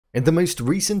In the most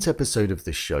recent episode of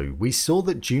the show, we saw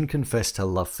that June confessed her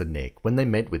love for Nick when they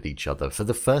met with each other for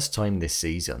the first time this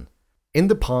season. In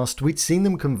the past, we'd seen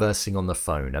them conversing on the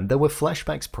phone and there were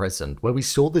flashbacks present where we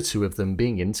saw the two of them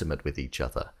being intimate with each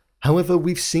other. However,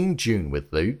 we've seen June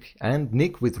with Luke and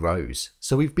Nick with Rose,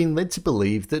 so we've been led to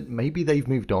believe that maybe they've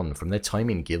moved on from their time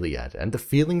in Gilead and the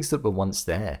feelings that were once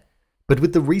there. But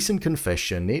with the recent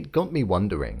confession, it got me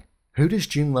wondering, who does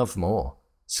June love more?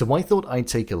 So I thought I'd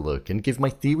take a look and give my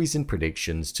theories and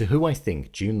predictions to who I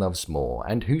think June loves more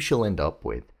and who she'll end up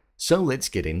with. So let's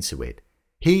get into it.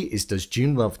 Here is Does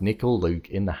June Love Nick or Luke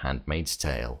in The Handmaid's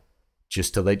Tale?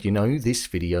 Just to let you know, this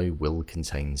video will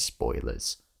contain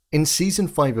spoilers. In season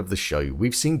 5 of the show,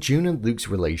 we've seen June and Luke's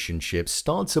relationship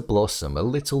start to blossom a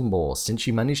little more since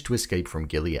she managed to escape from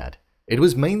Gilead. It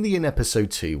was mainly in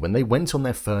episode 2 when they went on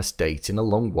their first date in a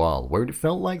long while where it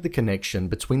felt like the connection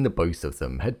between the both of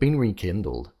them had been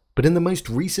rekindled. But in the most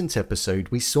recent episode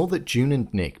we saw that June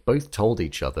and Nick both told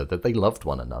each other that they loved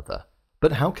one another.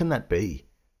 But how can that be?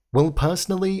 Well,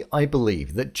 personally, I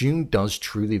believe that June does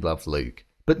truly love Luke,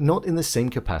 but not in the same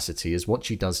capacity as what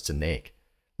she does to Nick.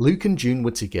 Luke and June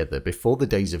were together before the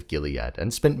days of Gilead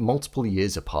and spent multiple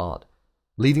years apart,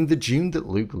 leaving the June that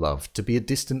Luke loved to be a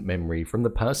distant memory from the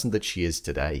person that she is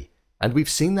today. And we've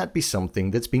seen that be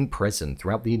something that's been present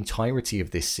throughout the entirety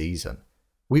of this season.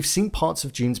 We've seen parts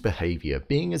of June's behaviour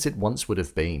being as it once would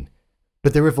have been,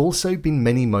 but there have also been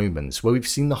many moments where we've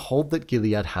seen the hold that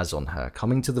Gilead has on her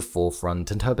coming to the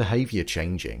forefront and her behaviour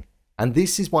changing. And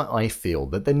this is why I feel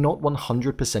that they're not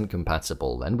 100%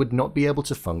 compatible and would not be able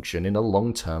to function in a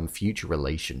long-term future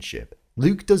relationship.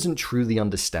 Luke doesn't truly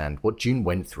understand what June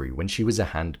went through when she was a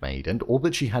handmaid and all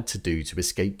that she had to do to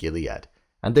escape Gilead,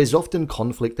 and there's often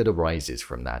conflict that arises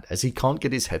from that as he can't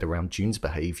get his head around June's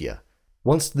behaviour.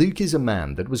 Whilst Luke is a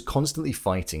man that was constantly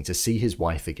fighting to see his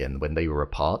wife again when they were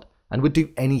apart, and would do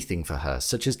anything for her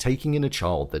such as taking in a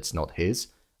child that's not his,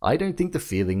 I don't think the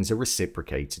feelings are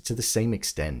reciprocated to the same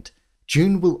extent.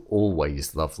 June will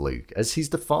always love Luke as he's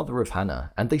the father of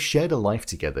Hannah and they shared a life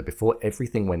together before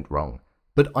everything went wrong.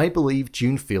 But I believe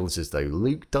June feels as though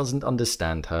Luke doesn't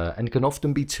understand her and can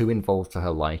often be too involved for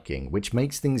her liking, which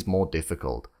makes things more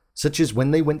difficult, such as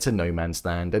when they went to No Man's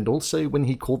Land and also when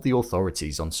he called the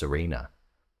authorities on Serena.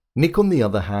 Nick, on the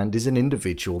other hand, is an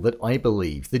individual that I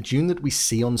believe the June that we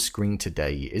see on screen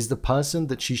today is the person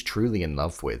that she's truly in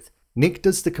love with. Nick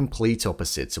does the complete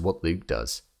opposite to what Luke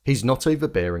does. He's not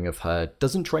overbearing of her,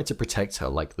 doesn't try to protect her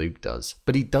like Luke does,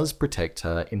 but he does protect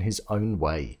her in his own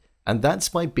way. And that's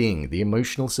by being the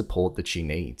emotional support that she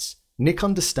needs. Nick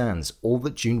understands all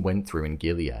that June went through in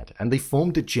Gilead, and they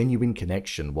formed a genuine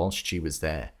connection whilst she was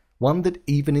there. One that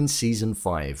even in season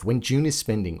 5, when June is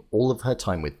spending all of her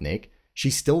time with Nick,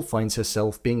 she still finds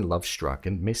herself being love-struck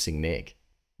and missing Nick.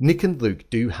 Nick and Luke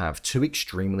do have two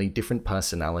extremely different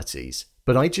personalities,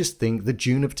 but I just think the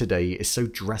June of today is so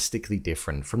drastically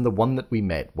different from the one that we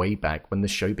met way back when the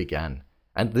show began.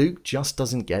 And Luke just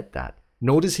doesn't get that.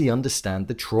 Nor does he understand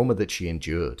the trauma that she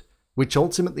endured, which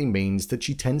ultimately means that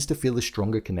she tends to feel a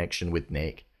stronger connection with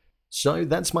Nick. So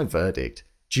that's my verdict.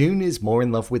 June is more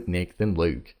in love with Nick than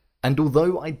Luke, and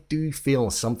although I do feel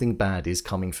something bad is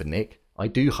coming for Nick, I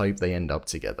do hope they end up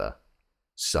together.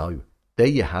 So, there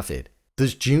you have it.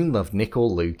 Does June love Nick or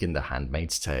Luke in The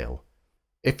Handmaid's Tale?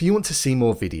 If you want to see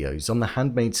more videos on The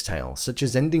Handmaid's Tale, such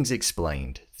as endings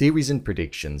explained, theories and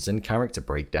predictions, and character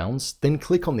breakdowns, then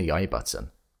click on the I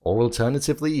button. Or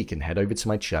alternatively, you can head over to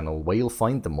my channel where you'll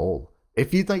find them all.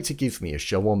 If you'd like to give me a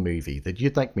show or movie that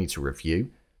you'd like me to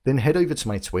review, then head over to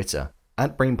my Twitter,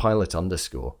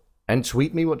 @brainpilot_, and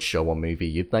tweet me what show or movie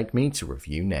you'd like me to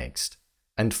review next.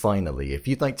 And finally, if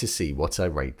you'd like to see what I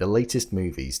rate the latest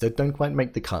movies that don't quite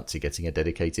make the cut to getting a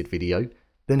dedicated video,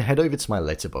 then head over to my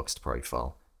Letterboxd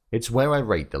profile. It's where I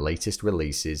rate the latest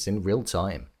releases in real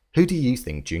time. Who do you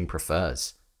think June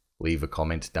prefers? Leave a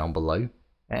comment down below.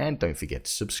 And don't forget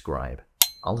to subscribe.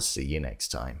 I'll see you next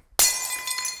time.